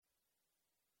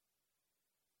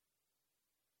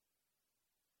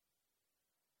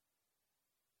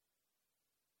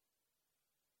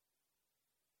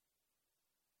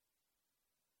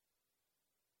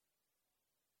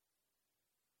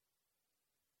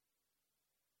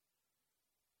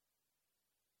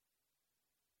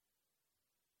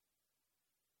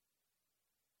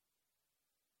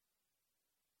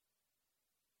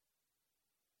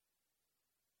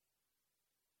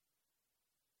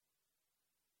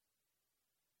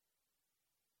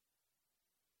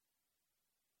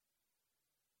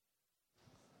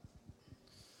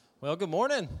Well, good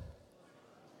morning.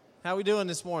 How are we doing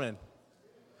this morning?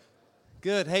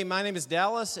 Good. Hey, my name is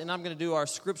Dallas, and I'm going to do our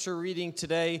scripture reading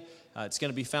today. It's going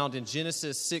to be found in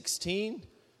Genesis 16,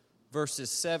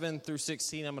 verses 7 through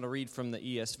 16. I'm going to read from the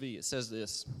ESV. It says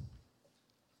this.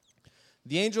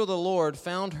 The angel of the Lord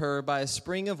found her by a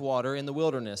spring of water in the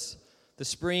wilderness, the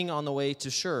spring on the way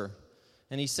to Shur.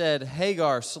 And he said,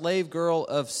 Hagar, slave girl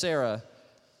of Sarah,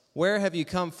 where have you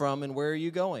come from and where are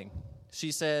you going?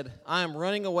 She said, I am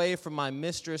running away from my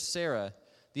mistress Sarah.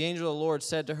 The angel of the Lord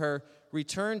said to her,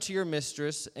 Return to your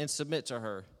mistress and submit to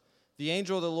her. The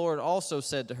angel of the Lord also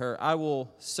said to her, I will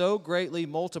so greatly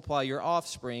multiply your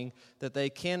offspring that they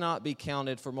cannot be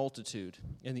counted for multitude.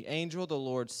 And the angel of the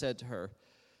Lord said to her,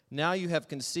 Now you have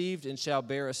conceived and shall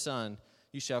bear a son.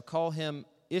 You shall call him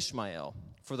Ishmael,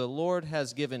 for the Lord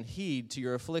has given heed to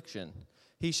your affliction.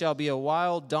 He shall be a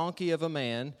wild donkey of a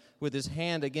man with his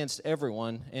hand against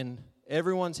everyone, and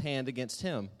everyone's hand against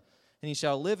him. And he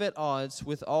shall live at odds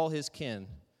with all his kin.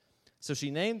 So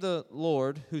she named the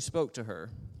Lord who spoke to her.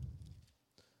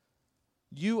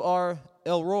 You are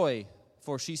El Roi,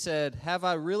 for she said, Have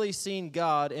I really seen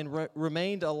God and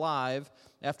remained alive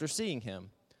after seeing him?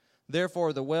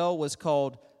 Therefore the well was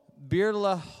called Bir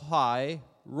Lahai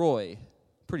Roi.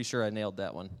 Pretty sure I nailed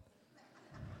that one.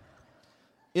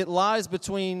 It lies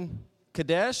between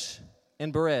Kadesh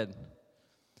and Bered.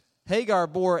 Hagar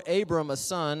bore Abram a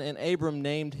son, and Abram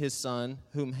named his son,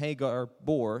 whom Hagar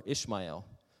bore, Ishmael.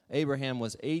 Abraham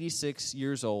was 86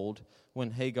 years old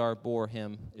when Hagar bore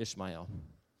him Ishmael.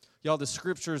 Y'all, the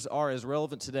scriptures are as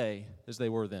relevant today as they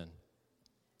were then.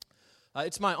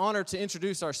 It's my honor to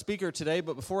introduce our speaker today,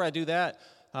 but before I do that,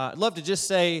 I'd love to just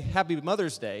say Happy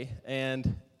Mother's Day.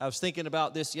 And I was thinking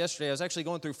about this yesterday. I was actually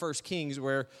going through 1 Kings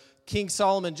where King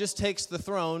Solomon just takes the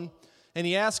throne and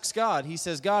he asks God, he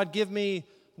says, God, give me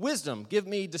wisdom, give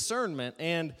me discernment.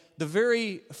 And the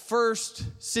very first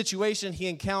situation he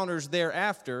encounters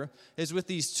thereafter is with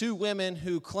these two women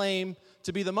who claim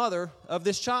to be the mother of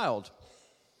this child.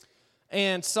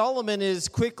 And Solomon is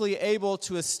quickly able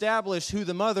to establish who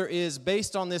the mother is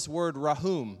based on this word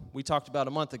rahum we talked about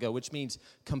a month ago, which means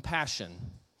compassion.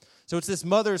 So it's this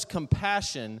mother's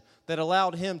compassion that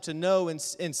allowed him to know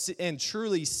and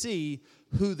truly see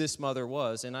who this mother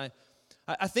was. And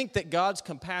I think that God's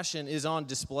compassion is on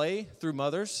display through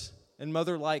mothers and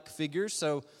mother-like figures.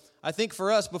 So I think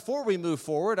for us, before we move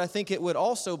forward, I think it would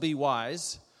also be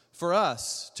wise for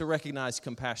us to recognize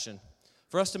compassion.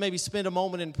 For us to maybe spend a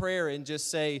moment in prayer and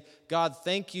just say, God,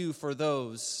 thank you for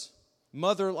those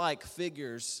mother-like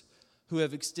figures who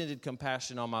have extended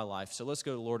compassion on my life. So let's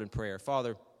go to the Lord in prayer.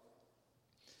 Father,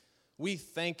 we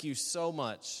thank you so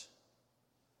much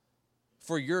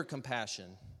for your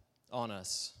compassion on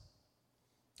us.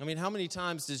 I mean, how many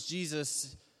times does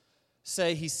Jesus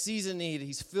say he sees a need,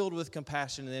 he's filled with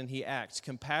compassion, and then he acts?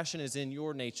 Compassion is in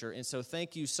your nature. And so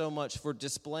thank you so much for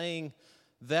displaying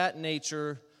that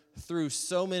nature through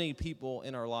so many people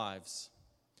in our lives.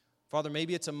 Father,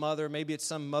 maybe it's a mother, maybe it's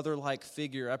some mother-like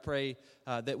figure. I pray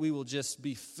that we will just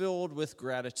be filled with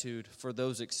gratitude for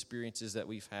those experiences that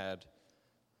we've had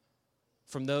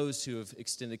from those who have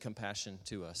extended compassion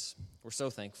to us. We're so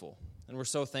thankful, and we're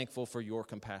so thankful for your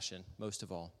compassion, most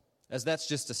of all, as that's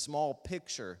just a small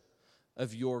picture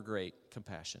of your great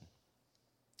compassion.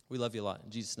 We love you a lot.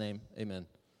 In Jesus' name, amen.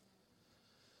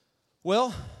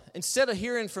 Well, instead of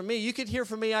hearing from me, you could hear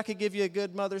from me. I could give you a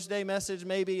good Mother's Day message,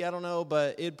 maybe. I don't know,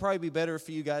 but it'd probably be better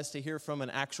for you guys to hear from an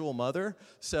actual mother.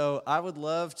 So I would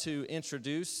love to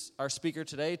introduce our speaker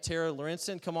today, Tara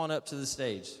Lorencen. Come on up to the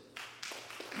stage.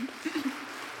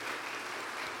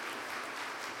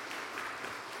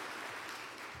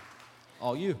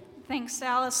 All you. Thanks,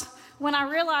 Dallas. When I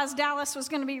realized Dallas was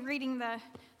going to be reading the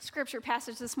scripture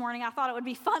passage this morning, I thought it would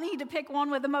be funny to pick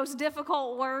one with the most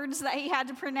difficult words that he had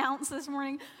to pronounce this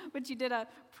morning, but you did a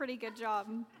pretty good job.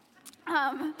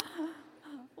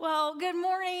 Well, good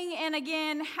morning, and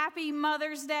again, happy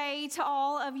Mother's Day to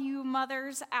all of you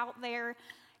mothers out there.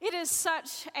 It is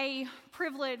such a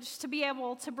privilege to be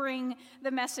able to bring the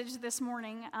message this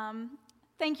morning.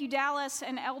 Thank you, Dallas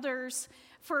and elders,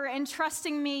 for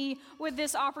entrusting me with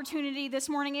this opportunity this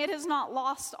morning. It is not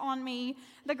lost on me,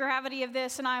 the gravity of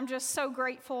this, and I'm just so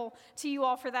grateful to you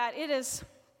all for that. It is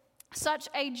such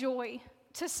a joy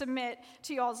to submit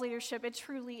to y'all's leadership. It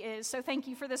truly is. So thank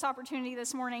you for this opportunity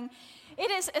this morning. It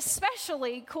is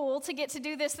especially cool to get to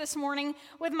do this morning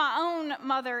with my own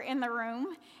mother in the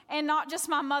room, and not just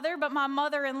my mother, but my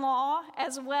mother-in-law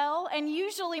as well. And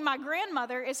usually my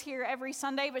grandmother is here every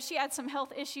Sunday, but she had some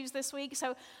health issues this week,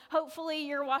 so hopefully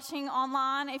you're watching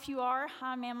online. If you are,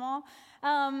 hi, Mamaw.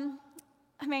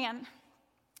 Man,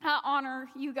 I honor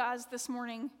you guys this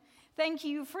morning. Thank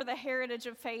you for the heritage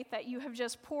of faith that you have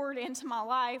just poured into my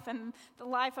life and the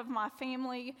life of my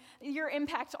family. Your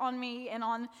impact on me and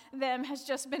on them has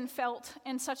just been felt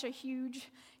in such a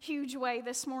huge, huge way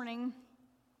this morning.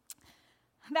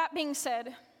 That being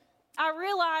said, I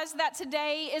realize that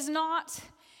today is not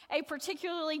a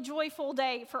particularly joyful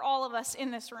day for all of us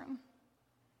in this room.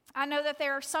 I know that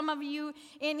there are some of you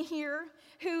in here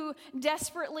who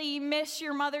desperately miss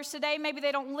your mothers today. Maybe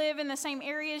they don't live in the same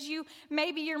area as you.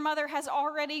 Maybe your mother has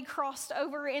already crossed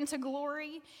over into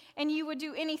glory, and you would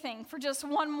do anything for just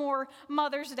one more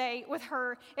Mother's Day with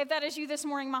her. If that is you this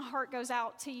morning, my heart goes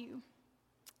out to you.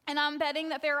 And I'm betting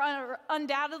that there are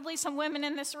undoubtedly some women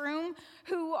in this room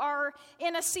who are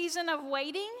in a season of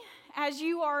waiting as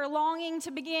you are longing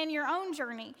to begin your own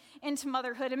journey into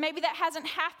motherhood. And maybe that hasn't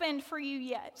happened for you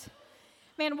yet.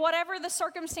 Man, whatever the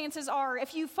circumstances are,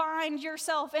 if you find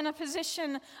yourself in a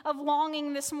position of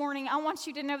longing this morning, I want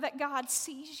you to know that God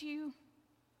sees you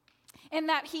and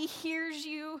that He hears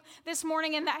you this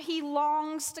morning and that He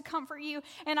longs to comfort you.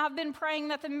 And I've been praying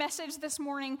that the message this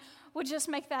morning would just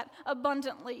make that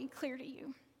abundantly clear to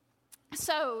you.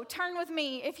 So turn with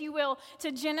me, if you will,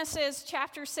 to Genesis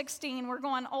chapter 16. We're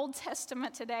going Old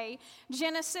Testament today.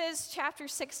 Genesis chapter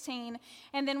 16.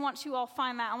 And then once you all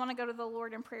find that, I want to go to the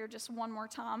Lord in prayer just one more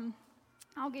time.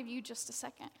 I'll give you just a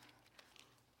second.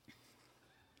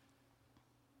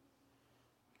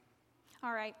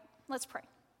 All right, let's pray.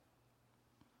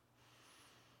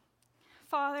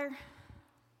 Father,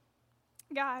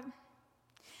 God,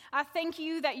 I thank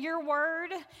you that your word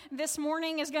this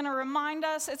morning is going to remind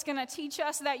us, it's going to teach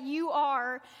us that you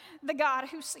are the God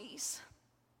who sees.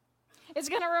 It's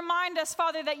going to remind us,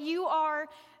 Father, that you are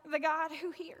the God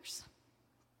who hears.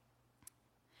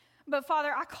 But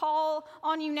Father, I call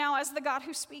on you now as the God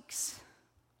who speaks.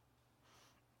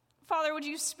 Father, would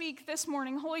you speak this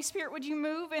morning? Holy Spirit, would you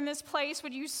move in this place?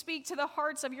 Would you speak to the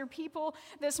hearts of your people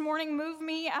this morning? Move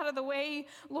me out of the way.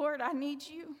 Lord, I need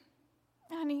you.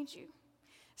 I need you.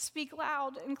 Speak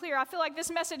loud and clear. I feel like this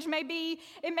message may be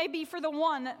for the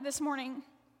one this morning.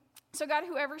 So God,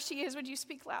 whoever she is, would you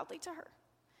speak loudly to her?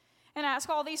 And I ask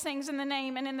all these things in the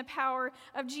name and in the power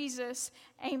of Jesus.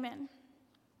 Amen.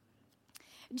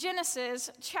 Genesis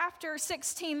chapter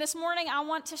 16. This morning I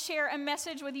want to share a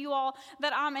message with you all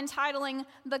that I'm entitling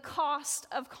The Cost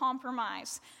of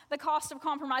Compromise. The cost of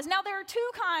compromise. Now there are two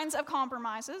kinds of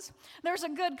compromises. There's a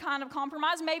good kind of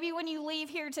compromise. Maybe when you leave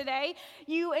here today,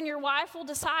 you and your wife will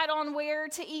decide on where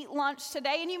to eat lunch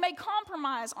today, and you may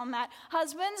compromise on that.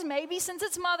 Husbands, maybe since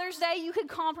it's Mother's Day, you could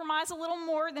compromise a little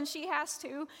more than she has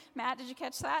to. Matt, did you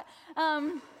catch that?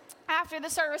 After the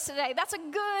service today. That's a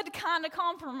good kind of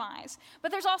compromise.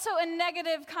 But there's also a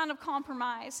negative kind of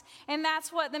compromise. And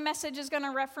that's what the message is going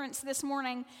to reference this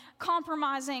morning.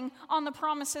 Compromising on the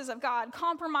promises of God.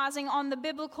 Compromising on the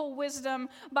biblical wisdom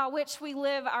by which we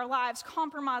live our lives.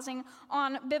 Compromising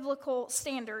on biblical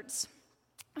standards.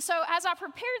 So as I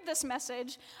prepared this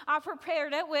message, I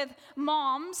prepared it with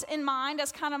moms in mind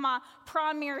as kind of my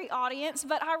primary audience,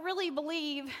 but I really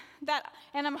believe that,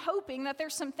 and I'm hoping that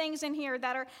there's some things in here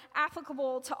that are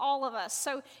applicable to all of us.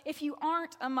 So if you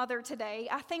aren't a mother today,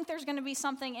 I think there's going to be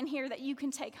something in here that you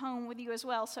can take home with you as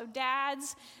well. So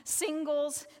dads,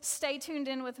 singles, stay tuned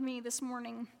in with me this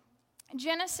morning.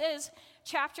 Genesis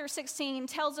chapter 16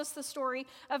 tells us the story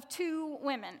of two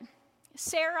women,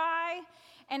 Sarai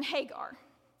and Hagar.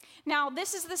 Now,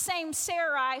 this is the same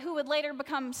Sarai who would later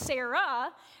become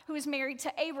Sarah, who is married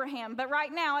to Abraham. But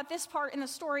right now, at this part in the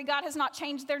story, God has not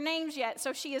changed their names yet.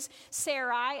 So she is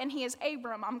Sarai and he is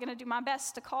Abram. I'm going to do my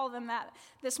best to call them that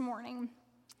this morning.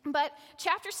 But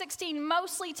chapter 16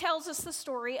 mostly tells us the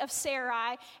story of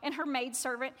Sarai and her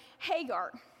maidservant,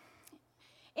 Hagar.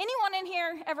 Anyone in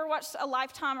here ever watched a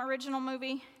Lifetime original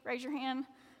movie? Raise your hand.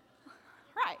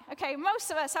 Right, okay, most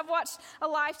of us have watched a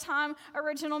Lifetime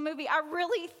original movie. I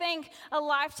really think a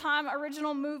Lifetime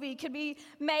original movie could be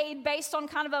made based on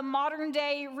kind of a modern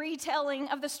day retelling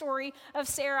of the story of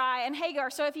Sarai and Hagar.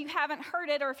 So if you haven't heard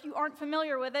it or if you aren't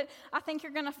familiar with it, I think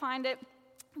you're going to find it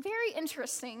very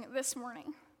interesting this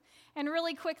morning. And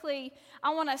really quickly,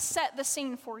 I want to set the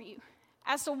scene for you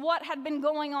as to what had been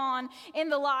going on in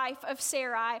the life of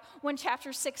Sarai when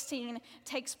chapter 16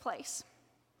 takes place.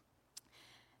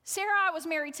 Sarai was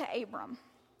married to Abram,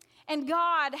 and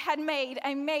God had made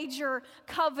a major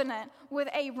covenant with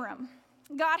Abram.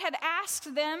 God had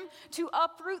asked them to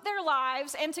uproot their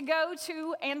lives and to go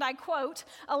to, and I quote,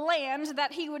 a land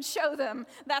that he would show them.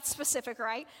 That's specific,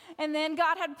 right? And then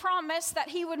God had promised that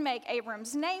he would make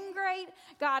Abram's name great.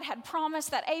 God had promised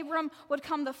that Abram would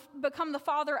become the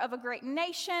father of a great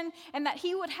nation and that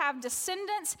he would have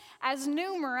descendants as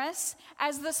numerous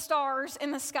as the stars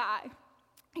in the sky.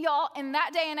 Y'all, in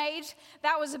that day and age,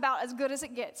 that was about as good as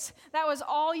it gets. That was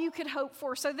all you could hope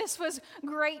for. So this was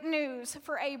great news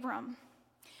for Abram.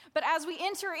 But as we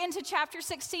enter into chapter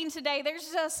 16 today,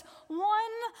 there's just one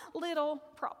little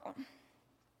problem.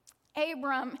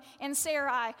 Abram and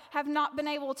Sarai have not been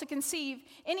able to conceive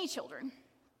any children.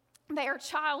 They are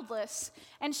childless,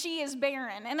 and she is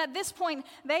barren. And at this point,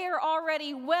 they are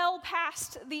already well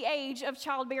past the age of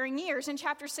childbearing years. In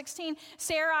chapter 16,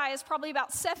 Sarai is probably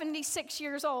about 76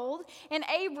 years old, and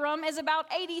Abram is about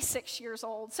 86 years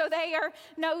old. So they are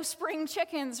no spring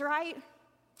chickens, right?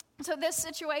 So this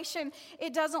situation,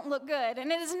 it doesn't look good. And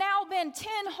it has now been 10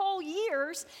 whole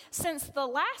years since the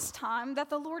last time that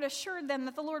the Lord assured them,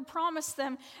 that the Lord promised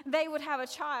them they would have a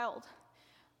child.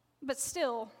 But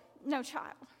still, no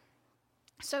child.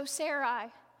 So Sarai,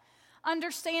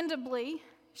 understandably,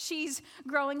 she's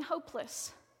growing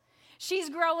hopeless.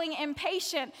 She's growing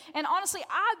impatient. And honestly,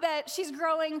 I bet she's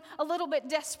growing a little bit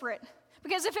desperate.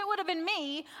 Because if it would have been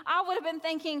me, I would have been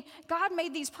thinking, God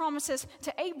made these promises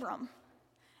to Abram,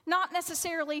 not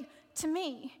necessarily to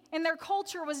me. And their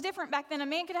culture was different back then. A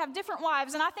man could have different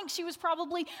wives. And I think she was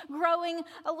probably growing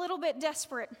a little bit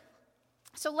desperate.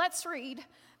 So let's read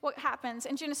what happens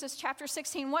in Genesis chapter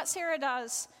 16. What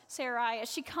Sarai,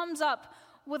 as she comes up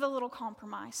with a little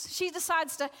compromise. She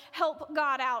decides to help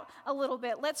God out a little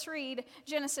bit. Let's read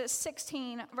Genesis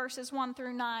 16, verses 1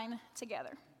 through 9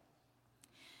 together.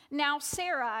 Now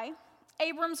Sarai,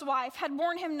 Abram's wife, had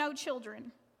borne him no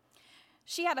children.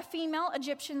 She had a female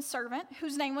Egyptian servant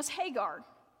whose name was Hagar.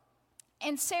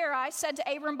 And Sarai said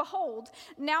to Abram, behold,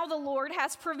 now the Lord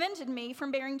has prevented me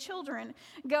from bearing children.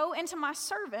 Go into my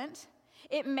servant.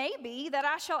 It may be that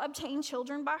I shall obtain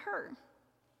children by her.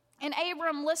 And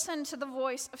Abram listened to the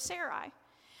voice of Sarai.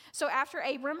 So after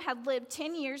Abram had lived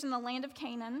 10 years in the land of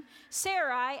Canaan,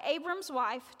 Sarai, Abram's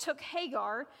wife, took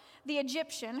Hagar, the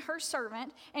Egyptian, her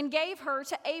servant, and gave her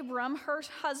to Abram, her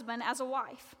husband, as a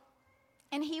wife.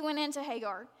 And he went into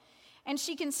Hagar, and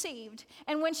she conceived.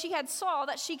 And when she had saw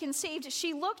that she conceived,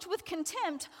 she looked with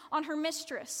contempt on her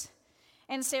mistress.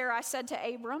 And Sarai said to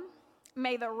Abram,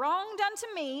 may the wrong done to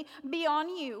me be on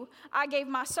you. I gave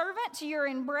my servant to your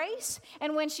embrace,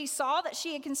 and when she saw that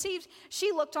she had conceived,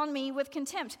 she looked on me with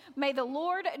contempt. May the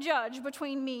Lord judge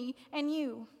between me and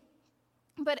you.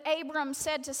 But Abram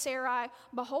said to Sarai,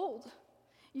 behold,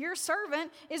 your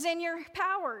servant is in your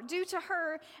power. Do to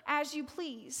her as you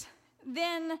please.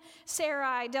 Then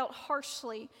Sarai dealt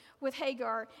harshly with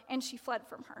Hagar, and she fled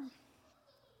from her.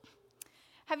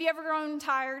 Have you ever grown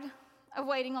tired of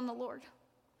waiting on the Lord?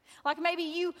 Like maybe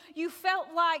you felt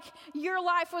like your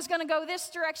life was going to go this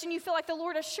direction. You feel like the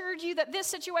Lord assured you that this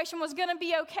situation was going to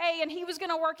be okay and he was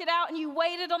going to work it out, and you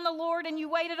waited on the Lord and you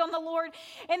waited on the Lord,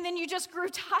 and then you just grew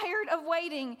tired of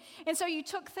waiting. And so you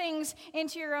took things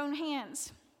into your own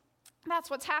hands.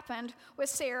 That's what's happened with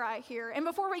Sarai here. And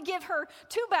before we give her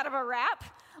too bad of a rap,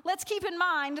 let's keep in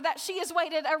mind that she has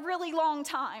waited a really long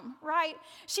time, right?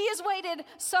 She has waited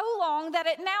so long that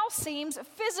it now seems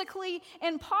physically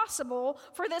impossible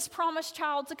for this promised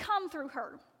child to come through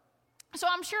her. So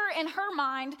I'm sure in her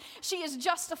mind, she is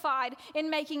justified in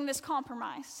making this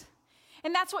compromise.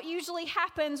 And that's what usually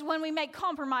happens when we make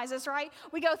compromises, right?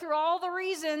 We go through all the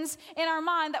reasons in our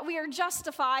mind that we are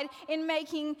justified in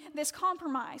making this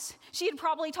compromise. She had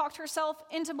probably talked herself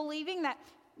into believing that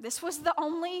this was the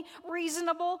only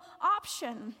reasonable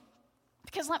option.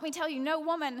 Because let me tell you, no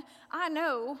woman I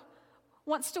know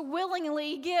wants to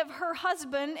willingly give her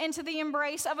husband into the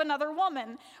embrace of another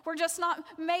woman. We're just not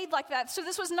made like that. So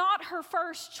this was not her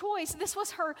first choice. This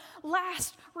was her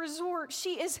last resort.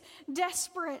 She is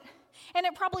desperate. And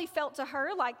it probably felt to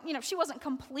her like, she wasn't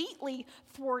completely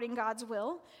thwarting God's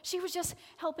will. She was just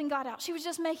helping God out. She was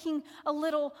just making a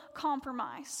little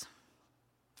compromise.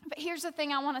 But here's the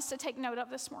thing I want us to take note of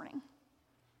this morning.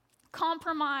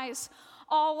 Compromise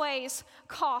always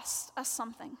costs us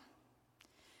something.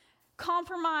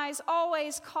 Compromise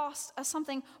always costs us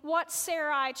something. What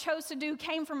Sarai chose to do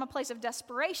came from a place of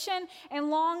desperation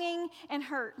and longing and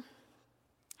hurt.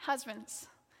 Husbands,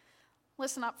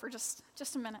 listen up for just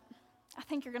a minute. I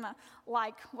think you're going to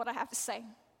like what I have to say.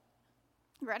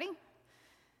 Ready?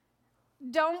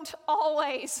 Don't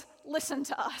always listen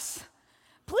to us.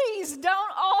 Please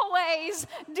don't always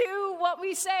do what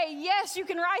we say. Yes, you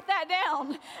can write that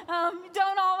down.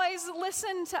 Don't always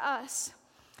listen to us,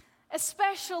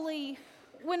 especially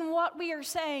when what we are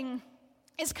saying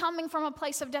is coming from a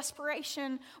place of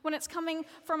desperation, when it's coming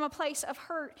from a place of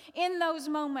hurt. In those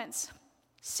moments,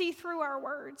 see through our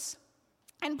words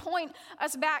and point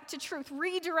us back to truth.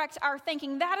 Redirect our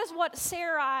thinking. That is what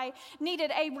Sarai needed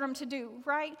Abram to do,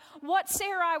 right? What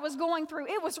Sarai was going through,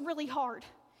 it was really hard.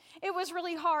 It was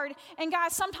really hard. And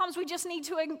guys, sometimes we just need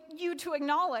you to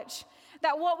acknowledge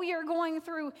that what we are going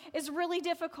through is really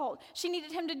difficult. She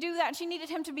needed him to do that. She needed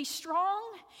him to be strong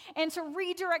and to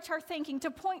redirect her thinking,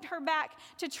 to point her back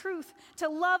to truth, to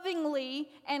lovingly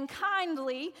and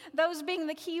kindly, those being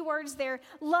the key words there,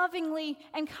 lovingly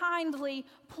and kindly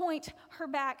point her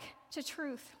back to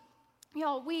truth.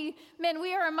 Y'all, we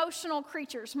are emotional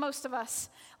creatures. Most of us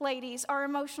ladies are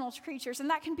emotional creatures, and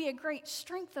that can be a great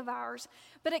strength of ours,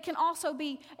 but it can also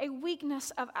be a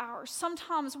weakness of ours.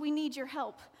 Sometimes we need your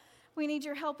help. We need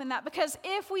your help in that, because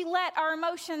if we let our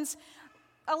emotions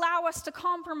allow us to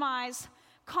compromise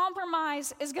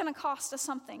is going to cost us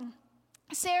something.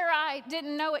 Sarai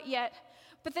didn't know it yet,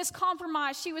 but this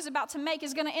compromise she was about to make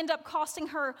is going to end up costing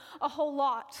her a whole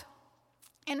lot.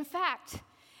 In fact,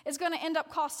 it's going to end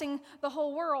up costing the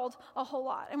whole world a whole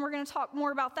lot. And we're going to talk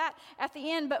more about that at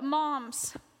the end. But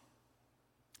moms,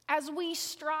 as we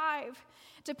strive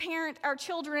to parent our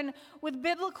children with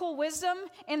biblical wisdom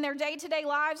in their day-to-day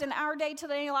lives and our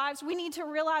day-to-day lives, we need to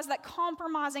realize that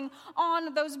compromising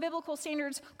on those biblical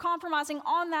standards, compromising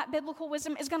on that biblical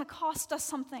wisdom is going to cost us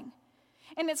something.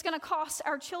 And it's going to cost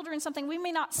our children something. We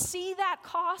may not see that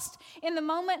cost in the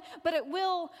moment, but it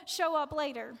will show up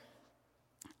later.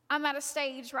 I'm at a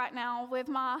stage right now with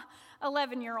my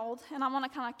 11-year-old, and I want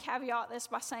to kind of caveat this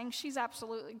by saying she's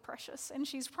absolutely precious, and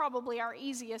she's probably our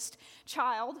easiest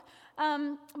child.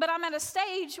 But I'm at a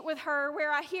stage with her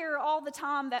where I hear all the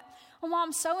time that, well,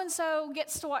 Mom, so-and-so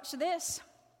gets to watch this,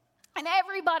 and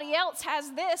everybody else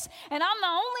has this, and I'm the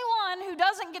only one who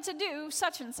doesn't get to do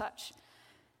such and such.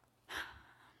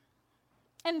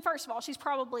 And first of all, she's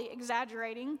probably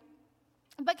exaggerating.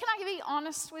 But can I be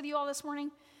honest with you all this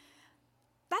morning?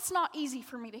 That's not easy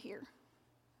for me to hear.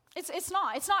 It's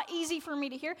not easy for me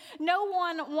to hear. No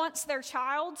one wants their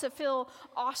child to feel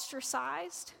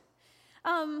ostracized.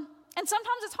 And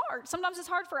sometimes it's hard. Sometimes it's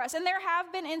hard for us. And there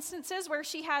have been instances where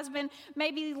she has been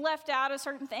maybe left out of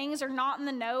certain things or not in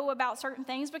the know about certain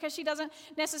things because she doesn't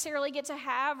necessarily get to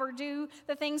have or do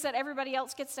the things that everybody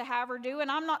else gets to have or do. And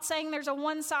I'm not saying there's a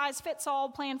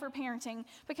one-size-fits-all plan for parenting,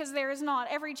 because there is not.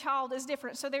 Every child is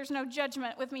different, so there's no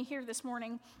judgment with me here this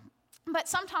morning. But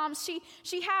sometimes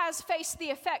she has faced the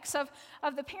effects of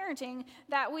the parenting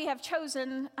that we have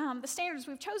chosen, the standards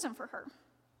we've chosen for her.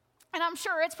 And I'm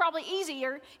sure it's probably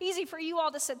easy for you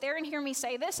all to sit there and hear me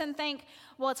say this and think,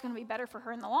 well, it's going to be better for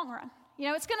her in the long run. You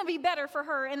know, it's going to be better for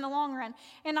her in the long run.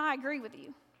 And I agree with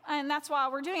you. And that's why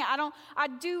we're doing it. I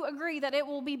do agree that it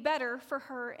will be better for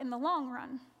her in the long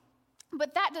run.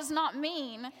 But that does not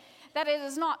mean that it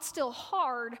is not still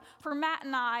hard for Matt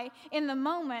and I in the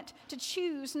moment to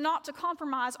choose not to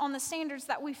compromise on the standards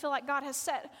that we feel like God has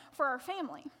set for our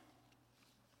family.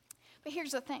 But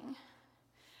here's the thing.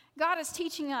 God is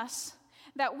teaching us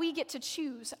that we get to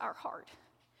choose our hard.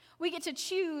 We get to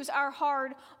choose our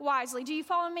hard wisely. Do you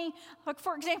follow me? Like,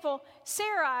 for example,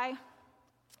 Sarai,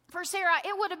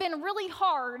 it would have been really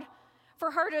hard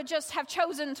for her to just have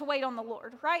chosen to wait on the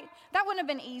Lord, right? That wouldn't have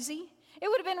been easy. It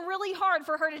would have been really hard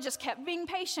for her to just kept being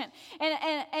patient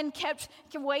and kept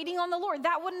waiting on the Lord.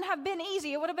 That wouldn't have been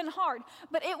easy. It would have been hard.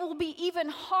 But it will be even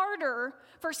harder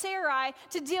for Sarai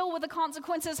to deal with the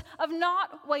consequences of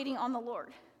not waiting on the Lord.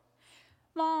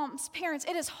 Moms, parents,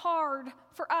 it is hard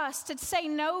for us to say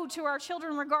no to our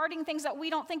children regarding things that we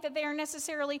don't think that they are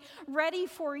necessarily ready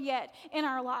for yet in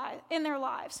their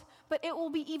lives. But it will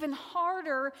be even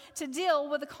harder to deal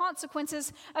with the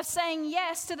consequences of saying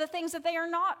yes to the things that they are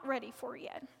not ready for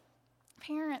yet.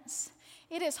 Parents,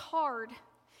 it is hard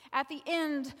at the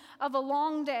end of a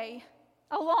long day,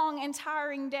 a long and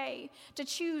tiring day, to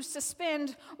choose to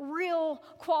spend real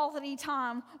quality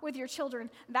time with your children.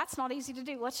 That's not easy to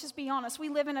do. Let's just be honest. We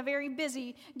live in a very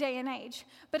busy day and age.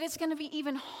 But it's going to be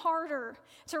even harder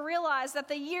to realize that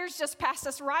the years just passed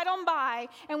us right on by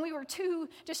and we were too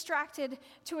distracted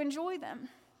to enjoy them.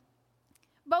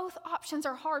 Both options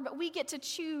are hard, but we get to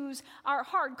choose our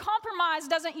hard. Compromise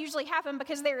doesn't usually happen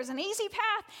because there is an easy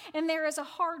path and there is a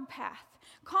hard path.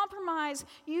 Compromise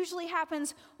usually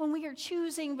happens when we are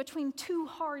choosing between two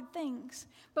hard things.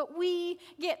 But we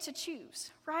get to choose,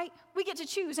 right? We get to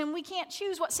choose, and we can't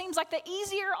choose what seems like the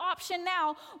easier option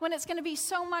now when it's going to be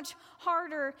so much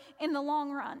harder in the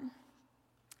long run.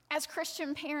 As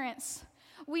Christian parents,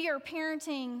 we are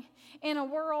parenting in a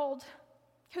world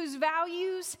whose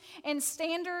values and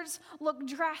standards look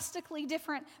drastically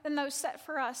different than those set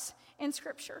for us in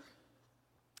Scripture.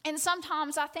 And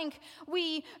sometimes I think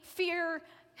we fear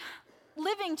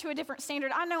living to a different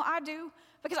standard. I know I do,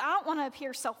 because I don't want to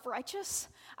appear self-righteous.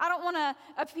 I don't want to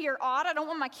appear odd. I don't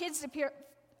want my kids to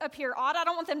appear odd. I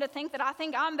don't want them to think that I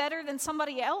think I'm better than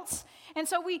somebody else. And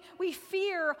so we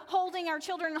fear holding our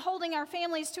children and holding our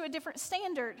families to a different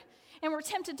standard. And we're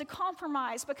tempted to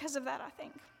compromise because of that, I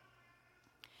think.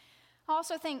 I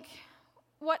also think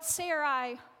what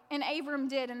Sarai and Abram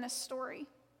did in this story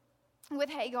with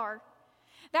Hagar,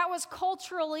 that was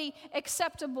culturally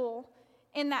acceptable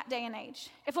in that day and age.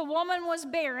 If a woman was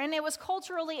barren, it was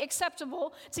culturally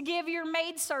acceptable to give your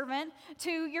maidservant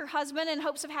to your husband in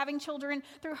hopes of having children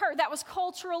through her. That was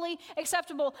culturally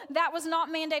acceptable. That was not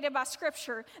mandated by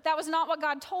Scripture. That was not what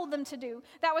God told them to do.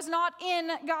 That was not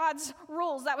in God's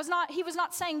rules. He was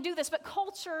not saying do this, but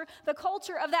the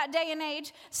culture of that day and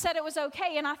age said it was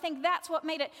okay. And I think that's what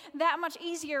made it that much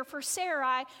easier for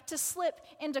Sarai to slip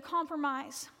into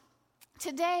compromise.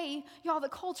 Today, y'all, the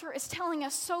culture is telling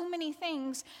us so many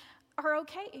things are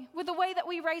okay. With the way that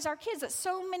we raise our kids, that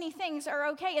so many things are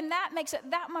okay, and that makes it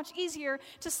that much easier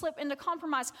to slip into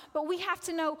compromise. But we have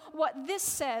to know what this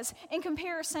says in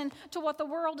comparison to what the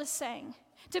world is saying,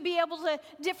 to be able to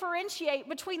differentiate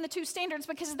between the two standards,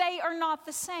 because they are not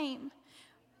the same.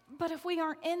 But if we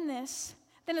aren't in this,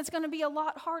 then it's going to be a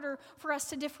lot harder for us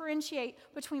to differentiate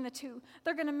between the two.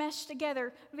 They're going to mesh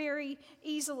together very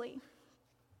easily.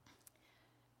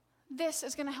 This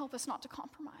is going to help us not to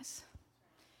compromise.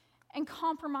 And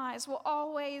compromise will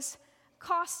always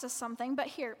cost us something. But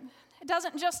here, it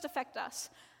doesn't just affect us.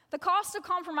 The cost of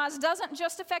compromise doesn't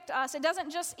just affect us. It doesn't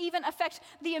just even affect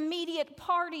the immediate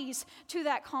parties to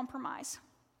that compromise.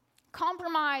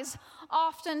 Compromise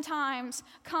oftentimes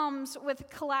comes with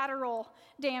collateral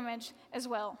damage as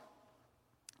well.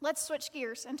 Let's switch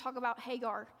gears and talk about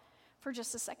Hagar for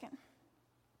just a second.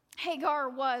 Hagar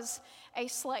was a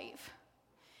slave.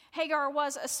 Hagar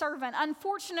was a servant.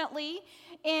 Unfortunately,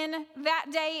 in that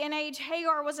day and age,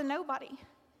 Hagar was a nobody.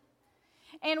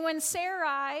 And when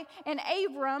Sarai and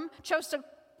Abram chose to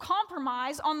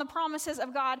compromise on the promises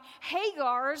of God,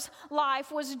 Hagar's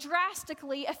life was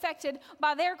drastically affected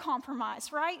by their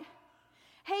compromise, right?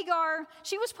 Hagar,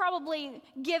 she was probably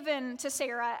given to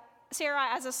Sarai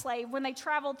as a slave when they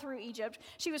traveled through Egypt.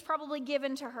 She was probably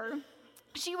given to her.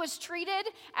 She was treated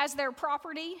as their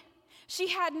property. She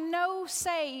had no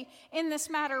say in this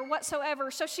matter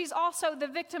whatsoever. So she's also the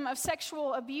victim of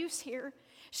sexual abuse here.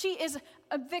 She is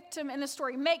a victim in the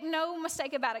story. Make no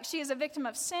mistake about it. She is a victim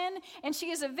of sin, and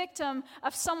she is a victim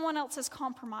of someone else's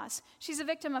compromise. She's a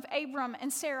victim of Abram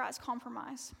and Sarai's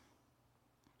compromise.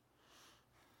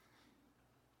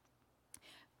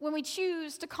 When we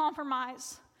choose to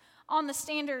compromise on the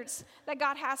standards that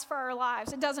God has for our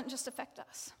lives, it doesn't just affect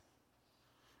us.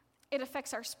 It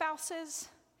affects our spouses.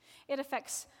 It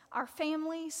affects our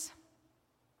families.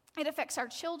 It affects our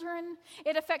children.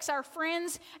 It affects our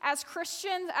friends as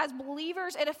Christians, as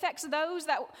believers. It affects those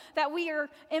that we are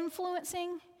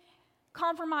influencing.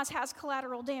 Compromise has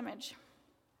collateral damage.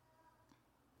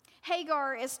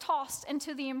 Hagar is tossed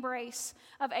into the embrace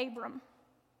of Abram.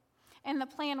 And the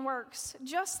plan works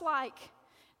just like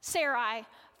Sarai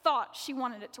thought she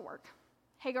wanted it to work.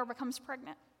 Hagar becomes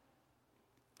pregnant.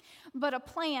 But a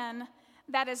plan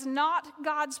that is not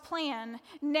God's plan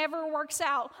never works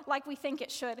out like we think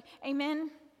it should. Amen?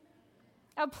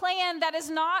 A plan that is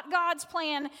not God's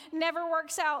plan never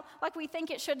works out like we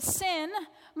think it should. Sin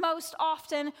most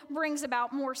often brings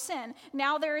about more sin.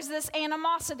 Now there is this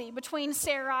animosity between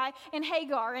Sarai and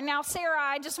Hagar, and now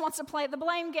Sarai just wants to play the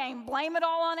blame game. Blame it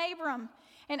all on Abram.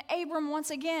 And Abram, once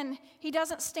again, he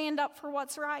doesn't stand up for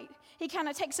what's right. He kind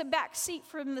of takes a back seat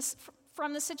from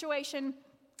the situation,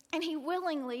 and he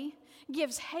willingly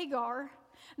gives Hagar,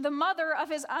 the mother of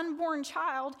his unborn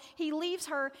child, he leaves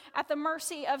her at the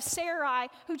mercy of Sarai,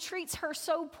 who treats her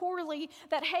so poorly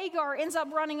that Hagar ends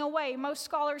up running away. Most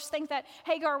scholars think that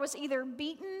Hagar was either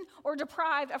beaten or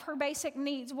deprived of her basic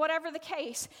needs. Whatever the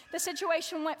case, the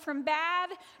situation went from bad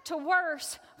to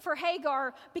worse for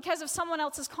Hagar because of someone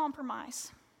else's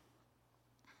compromise.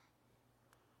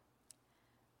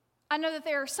 I know that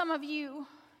there are some of you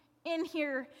in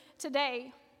here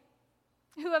today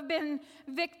who have been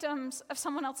victims of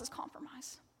someone else's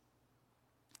compromise.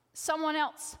 Someone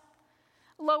else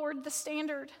lowered the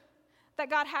standard that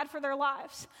God had for their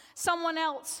lives. Someone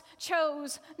else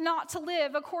chose not to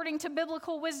live according to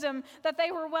biblical wisdom that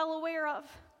they were well aware of.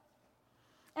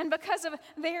 And because of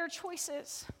their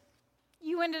choices,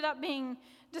 you ended up being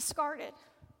discarded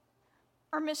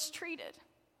or mistreated.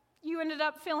 You ended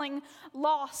up feeling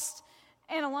lost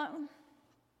and alone.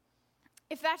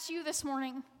 If that's you this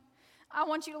morning, I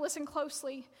want you to listen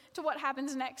closely to what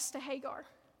happens next to Hagar.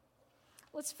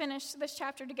 Let's finish this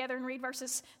chapter together and read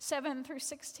verses 7 through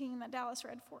 16 that Dallas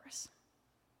read for us.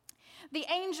 The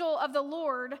angel of the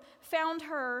Lord found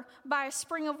her by a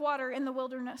spring of water in the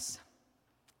wilderness.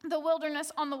 the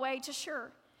wilderness on the way to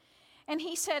Shur. And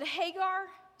he said, Hagar,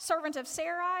 servant of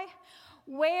Sarai,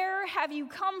 where have you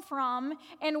come from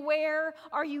and where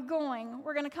are you going?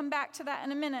 We're going to come back to that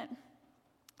in a minute.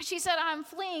 She said, I'm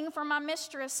fleeing from my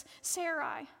mistress,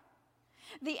 Sarai.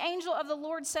 The angel of the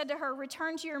Lord said to her,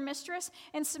 return to your mistress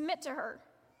and submit to her.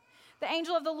 The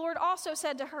angel of the Lord also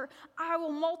said to her, I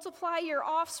will multiply your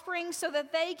offspring so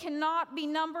that they cannot be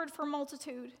numbered for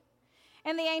multitude.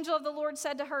 And the angel of the Lord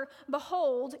said to her,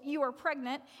 behold, you are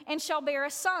pregnant and shall bear a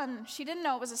son. She didn't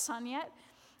know it was a son yet.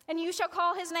 And you shall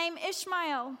call his name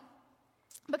Ishmael,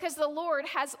 because the Lord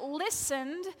has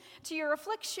listened to your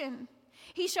affliction.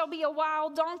 He shall be a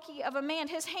wild donkey of a man,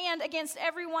 his hand against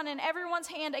everyone and everyone's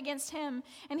hand against him,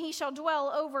 and he shall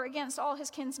dwell over against all his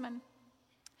kinsmen.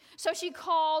 So she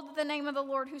called the name of the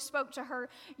Lord who spoke to her,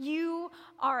 you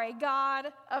are a God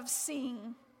of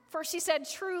seeing. For she said,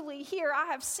 truly, here I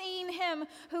have seen him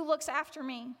who looks after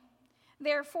me.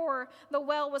 Therefore, the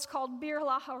well was called Bir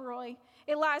Laharoi.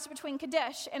 It lies between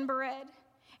Kadesh and Bered.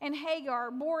 And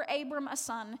Hagar bore Abram a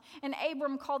son, and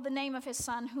Abram called the name of his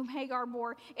son, whom Hagar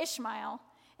bore, Ishmael.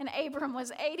 And Abram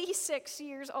was 86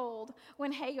 years old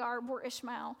when Hagar bore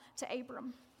Ishmael to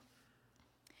Abram.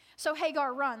 So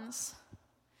Hagar runs,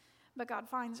 but God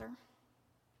finds her.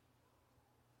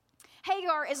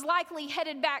 Hagar is likely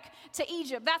headed back to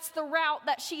Egypt. That's the route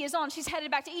that she is on. She's headed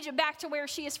back to Egypt, back to where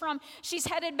she is from. She's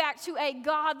headed back to a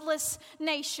godless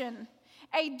nation,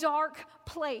 a dark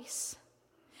place.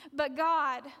 But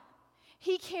God,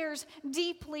 He cares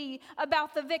deeply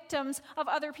about the victims of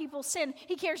other people's sin.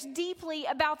 He cares deeply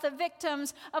about the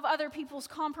victims of other people's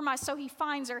compromise, so He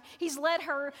finds her. He's led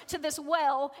her to this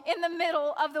well in the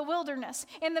middle of the wilderness,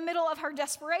 in the middle of her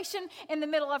desperation, in the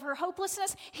middle of her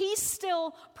hopelessness. He's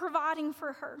still providing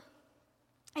for her.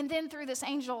 And then through this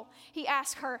angel, He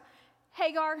asks her,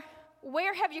 Hagar,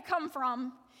 where have you come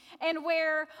from and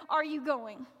where are you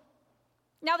going?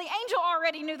 Now, the angel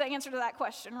already knew the answer to that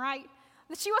question, right?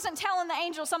 That she wasn't telling the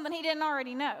angel something he didn't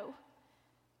already know.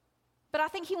 But I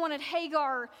think he wanted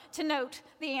Hagar to note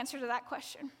the answer to that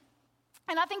question.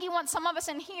 And I think he wants some of us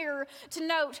in here to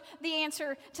note the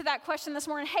answer to that question this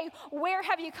morning. Hey, where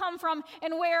have you come from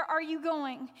and where are you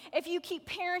going? If you keep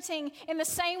parenting in the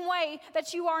same way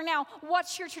that you are now,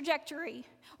 what's your trajectory?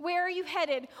 Where are you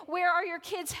headed? Where are your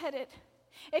kids headed?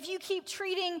 If you keep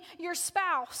treating your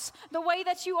spouse the way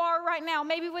that you are right now,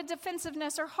 maybe with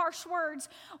defensiveness or harsh words,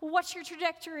 what's your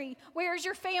trajectory? Where is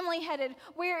your family headed?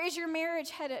 Where is your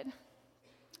marriage headed?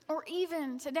 Or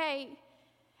even today,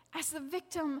 as the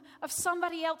victim of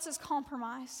somebody else's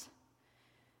compromise,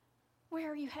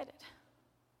 where are you headed?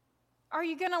 Are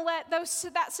you going to let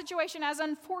that situation, as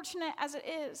unfortunate as it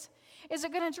is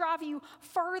it going to drive you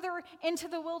further into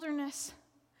the wilderness?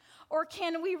 Or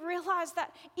can we realize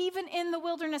that even in the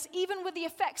wilderness, even with the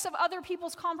effects of other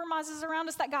people's compromises around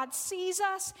us, that God sees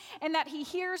us and that He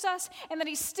hears us and that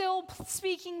He's still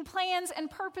speaking plans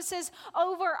and purposes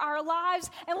over our lives,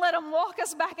 and let Him walk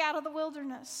us back out of the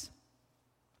wilderness?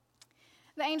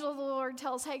 The angel of the Lord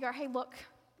tells Hagar, hey, look,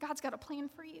 God's got a plan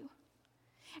for you.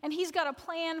 And He's got a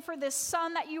plan for this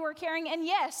son that you are carrying. And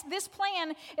yes, this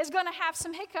plan is going to have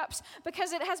some hiccups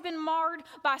because it has been marred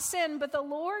by sin. But the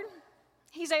Lord,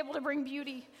 He's able to bring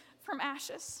beauty from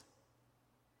ashes.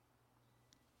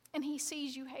 And He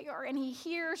sees you, Hagar, and He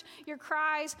hears your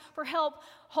cries for help.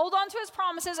 Hold on to His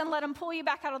promises and let Him pull you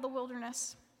back out of the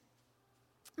wilderness.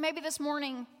 Maybe this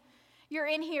morning you're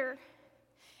in here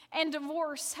and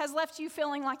divorce has left you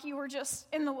feeling like you were just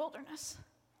in the wilderness.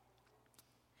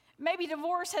 Maybe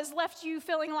divorce has left you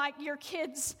feeling like your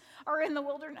kids are in the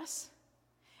wilderness.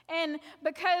 And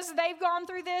because they've gone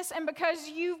through this and because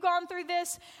you've gone through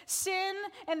this, sin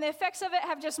and the effects of it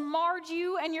have just marred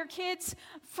you and your kids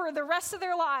for the rest of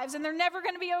their lives. And they're never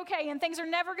going to be okay and things are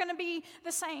never going to be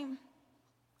the same.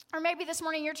 Or maybe this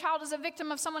morning your child is a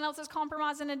victim of someone else's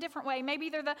compromise in a different way. Maybe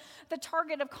they're the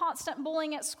target of constant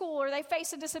bullying at school, or they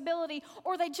face a disability,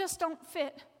 or they just don't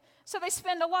fit. So they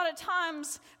spend a lot of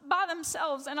times by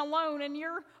themselves and alone, and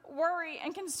your worry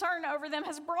and concern over them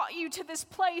has brought you to this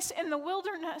place in the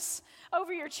wilderness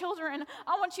over your children.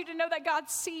 I want you to know that God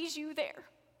sees you there.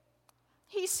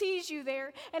 He sees you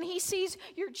there, and He sees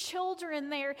your children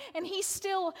there, and He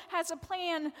still has a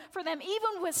plan for them.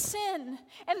 Even with sin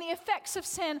and the effects of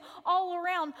sin all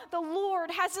around, the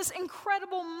Lord has this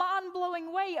incredible,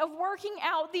 mind-blowing way of working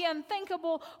out the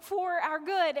unthinkable for our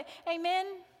good. Amen?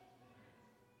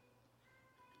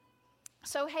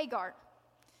 So Hagar,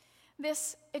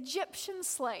 this Egyptian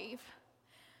slave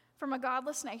from a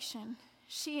godless nation,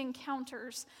 she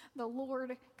encounters the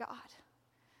Lord God,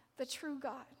 the true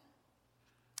God.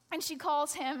 And she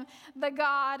calls him the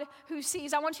God who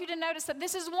sees. I want you to notice that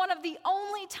this is one of the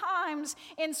only times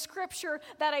in Scripture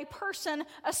that a person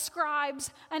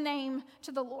ascribes a name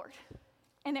to the Lord.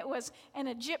 And it was an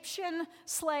Egyptian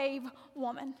slave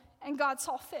woman. And God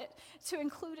saw fit to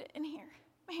include it in here.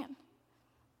 Man.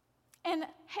 And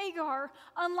Hagar,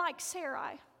 unlike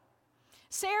Sarai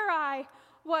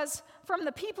was from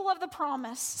the people of the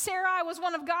promise. Sarai was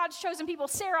one of God's chosen people.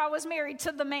 Sarai was married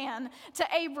to the man, to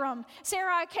Abram.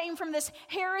 Sarai came from this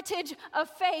heritage of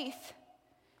faith.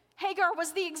 Hagar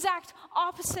was the exact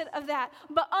opposite of that.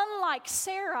 But unlike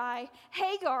Sarai,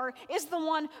 Hagar is the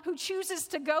one who chooses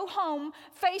to go home,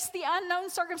 face the unknown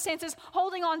circumstances,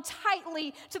 holding on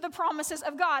tightly to the promises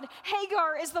of God.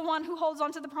 Hagar is the one who holds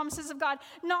on to the promises of God,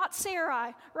 not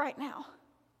Sarai right now.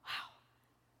 Wow.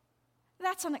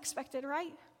 That's unexpected,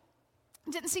 right?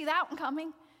 Didn't see that one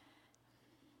coming.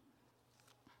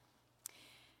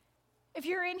 If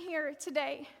you're in here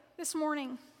today, this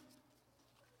morning,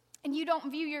 and you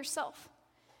don't view yourself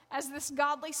as this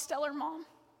godly, stellar mom,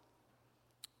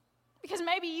 because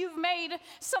maybe you've made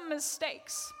some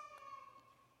mistakes.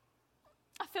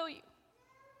 I feel you.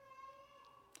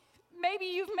 Maybe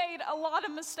you've made a lot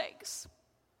of mistakes.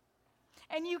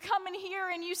 And you come in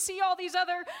here and you see all these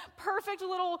other perfect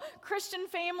little Christian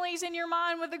families in your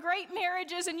mind with the great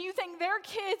marriages, and you think their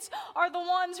kids are the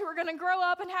ones who are going to grow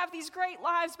up and have these great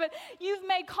lives, but you've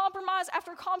made compromise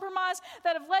after compromise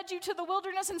that have led you to the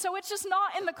wilderness, and so it's just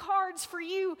not in the cards for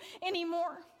you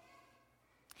anymore.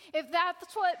 If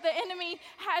that's what the enemy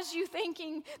has you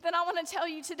thinking, then I want to tell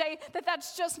you today that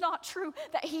that's just not true,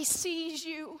 that he sees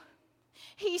you.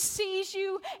 He sees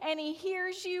you and he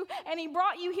hears you, and he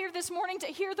brought you here this morning to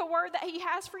hear the word that he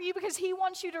has for you, because he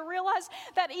wants you to realize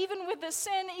that even with the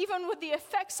sin, even with the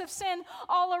effects of sin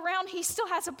all around, he still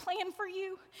has a plan for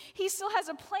you. He still has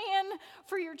a plan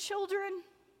for your children.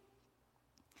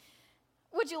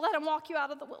 Would you let him walk you out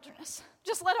of the wilderness?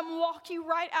 Just let him walk you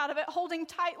right out of it, holding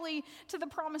tightly to the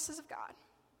promises of God.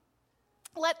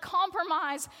 Let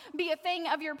compromise be a thing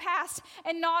of your past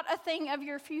and not a thing of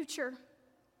your future.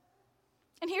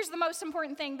 And here's the most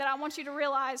important thing that I want you to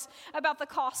realize about the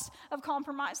cost of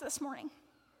compromise this morning.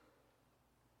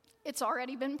 It's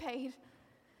already been paid.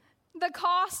 The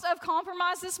cost of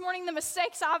compromise this morning, the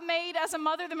mistakes I've made as a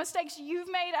mother, the mistakes you've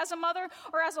made as a mother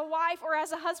or as a wife or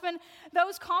as a husband,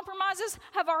 those compromises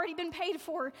have already been paid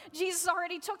for. Jesus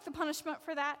already took the punishment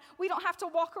for that. We don't have to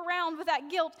walk around with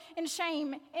that guilt and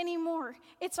shame anymore.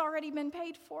 It's already been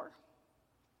paid for.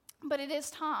 But it is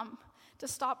time to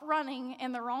stop running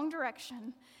in the wrong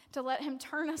direction, to let him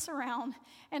turn us around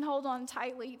and hold on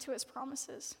tightly to his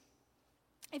promises.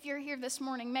 If you're here this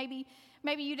morning, maybe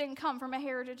you didn't come from a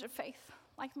heritage of faith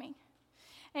like me.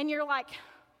 And you're like,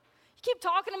 you keep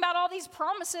talking about all these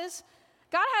promises.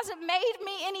 God hasn't made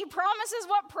me any promises.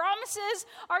 What promises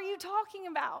are you talking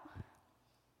about?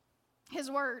 His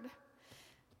word.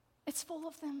 It's full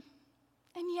of them.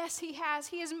 And yes, he has.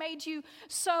 He has made you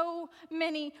so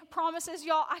many promises.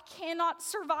 Y'all, I cannot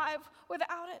survive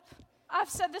without it. I've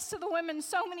said this to the women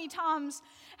so many times.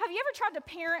 Have you ever tried to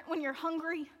parent when you're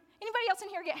hungry? Anybody else in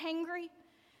here get hangry?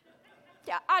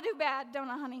 Yeah, I do bad, don't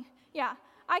I, honey? Yeah,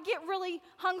 I get really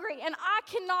hungry, and I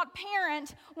cannot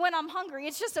parent when I'm hungry.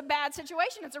 It's just a bad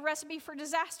situation. It's a recipe for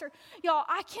disaster. Y'all,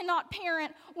 I cannot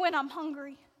parent when I'm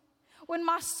hungry. When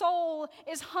my soul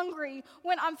is hungry,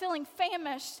 when I'm feeling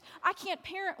famished, I can't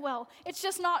parent well.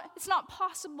 It's not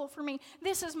possible for me.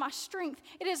 This is my strength.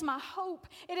 It is my hope.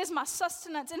 It is my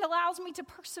sustenance. It allows me to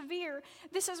persevere.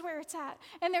 This is where it's at.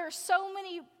 And there are so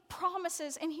many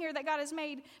promises in here that God has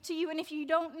made to you. And if you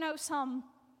don't know some,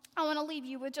 I want to leave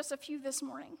you with just a few this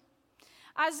morning.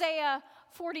 Isaiah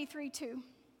 43:2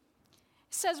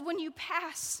 says, when you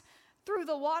pass through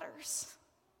the waters,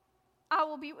 I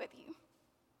will be with you.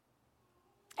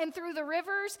 And through the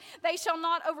rivers, they shall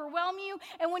not overwhelm you.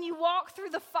 And when you walk through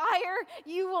the fire,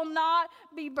 you will not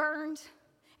be burned.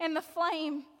 And the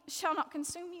flame shall not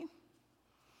consume you.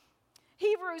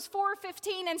 Hebrews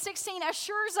 4:15 and 16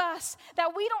 assures us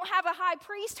that we don't have a high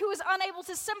priest who is unable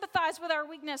to sympathize with our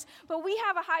weakness, but we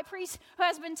have a high priest who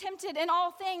has been tempted in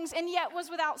all things and yet was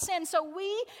without sin. So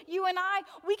you and I,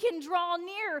 we can draw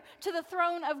near to the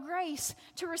throne of grace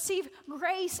to receive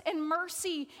grace and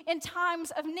mercy in times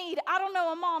of need. I don't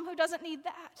know a mom who doesn't need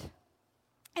that.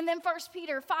 And then 1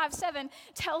 Peter 5:7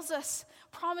 tells us,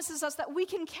 promises us that we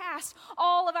can cast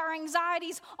all of our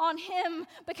anxieties on him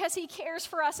because he cares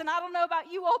for us. And I don't know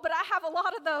about you all, but I have a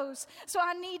lot of those. So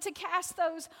I need to cast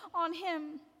those on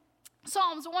him.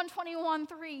 Psalms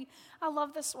 121:3. I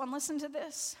love this one. Listen to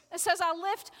this. It says, I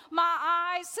lift my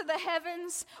eyes to the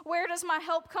heavens. Where does my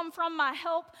help come from? My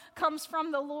help comes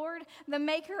from the Lord, the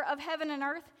maker of heaven and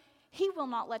earth. He will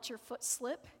not let your foot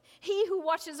slip. He who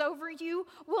watches over you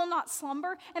will not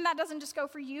slumber. And that doesn't just go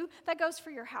for you. That goes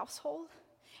for your household.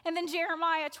 And then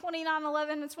Jeremiah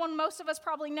 29:11, it's one most of us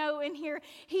probably know in here.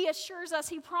 He assures us,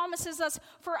 he promises us,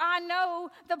 for I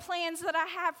know the plans that I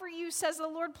have for you, says the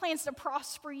Lord, plans to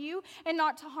prosper you and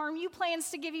not to harm you, plans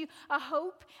to give you a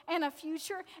hope and a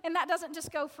future. And that doesn't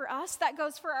just go for us, that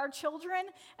goes for our children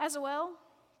as well.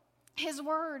 His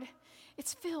word,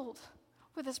 it's filled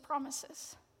with his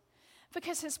promises.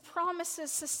 Because his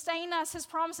promises sustain us, his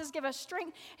promises give us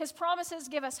strength, his promises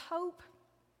give us hope.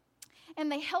 And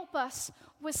they help us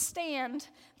withstand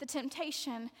the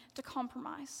temptation to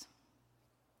compromise.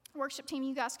 Worship team,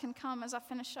 you guys can come as I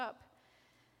finish up.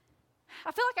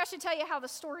 I feel like I should tell you how the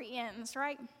story ends,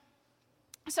 right?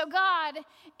 So God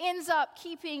ends up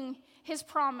keeping his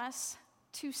promise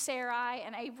to Sarai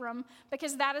and Abram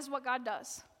because that is what God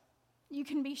does. You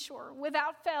can be sure.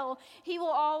 Without fail, he will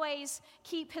always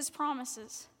keep his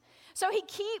promises. So he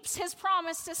keeps his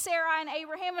promise to Sarai and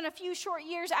Abraham, and a few short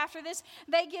years after this,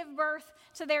 they give birth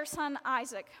to their son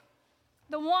Isaac,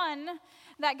 the one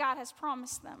that God has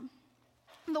promised them,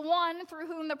 the one through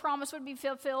whom the promise would be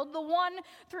fulfilled, the one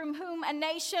through whom a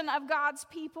nation of God's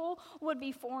people would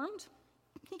be formed.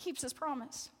 He keeps his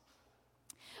promise.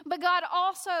 But God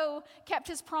also kept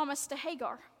his promise to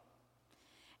Hagar.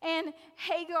 And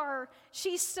Hagar,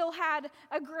 she still had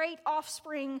a great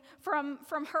offspring from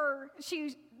her.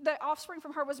 The offspring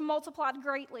from her was multiplied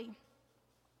greatly.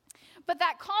 But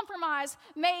that compromise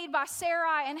made by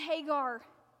Sarai and Hagar,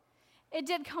 it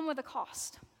did come with a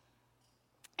cost.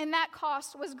 And that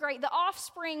cost was great. The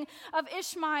offspring of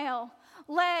Ishmael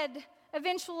led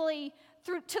eventually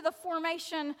through to the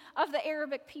formation of the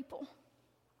Arabic people,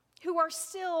 who are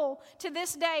still to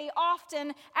this day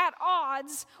often at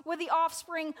odds with the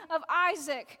offspring of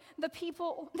Isaac,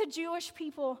 the Jewish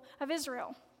people of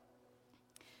Israel.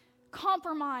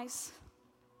 Compromise,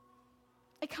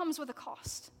 it comes with a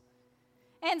cost.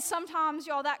 And sometimes,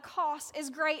 y'all, that cost is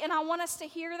great. And I want us to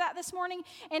hear that this morning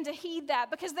and to heed that,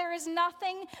 because there is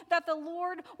nothing that the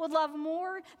Lord would love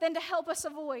more than to help us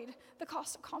avoid the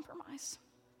cost of compromise.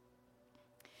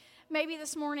 Maybe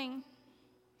this morning,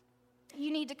 you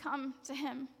need to come to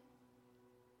him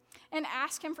and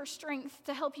ask him for strength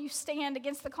to help you stand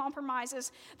against the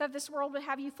compromises that this world would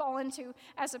have you fall into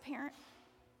as a parent.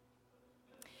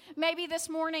 Maybe this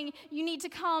morning you need to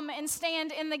come and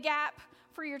stand in the gap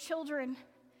for your children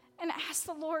and ask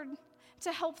the Lord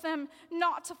to help them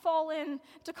not to fall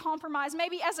into compromise.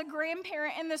 Maybe as a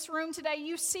grandparent in this room today,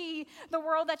 you see the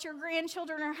world that your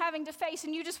grandchildren are having to face,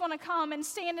 and you just want to come and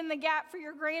stand in the gap for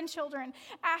your grandchildren,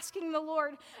 asking the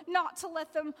Lord not to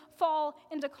let them fall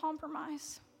into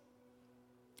compromise.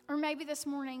 Or maybe this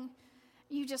morning,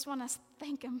 you just want to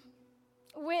thank him.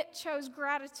 Whit chose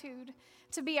gratitude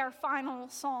to be our final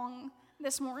song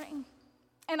this morning.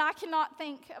 And I cannot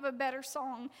think of a better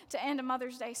song to end a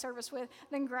Mother's Day service with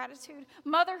than gratitude.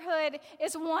 Motherhood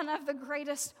is one of the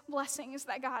greatest blessings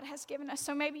that God has given us.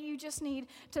 So maybe you just need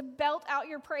to belt out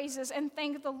your praises and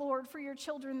thank the Lord for your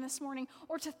children this morning,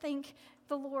 or to thank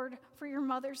the Lord for your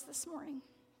mothers this morning.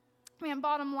 Man,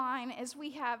 bottom line is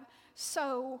we have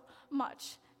so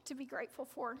much to be grateful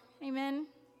for. Amen.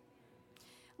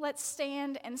 Let's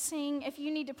stand and sing. If you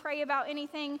need to pray about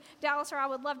anything, Dallas or I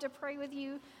would love to pray with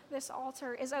you. This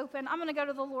altar is open. I'm going to go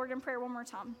to the Lord in prayer one more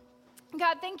time.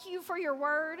 God, thank you for your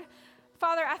word.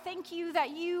 Father, I thank you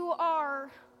that you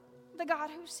are the God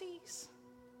who sees.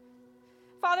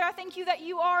 Father, I thank you that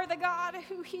you are the God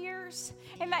who hears,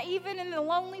 and that even in the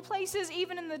lonely places,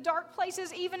 even in the dark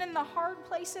places, even in the hard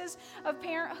places of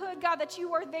parenthood, God, that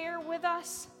you are there with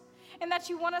us, and that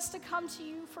you want us to come to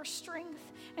you for strength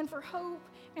and for hope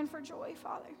and for joy,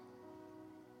 Father.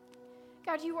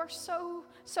 God, you are so,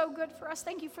 so good for us.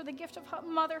 Thank you for the gift of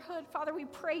motherhood. Father, we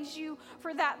praise you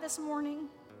for that this morning.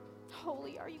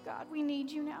 Holy are you, God. We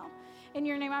need you now. In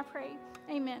your name I pray.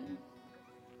 Amen.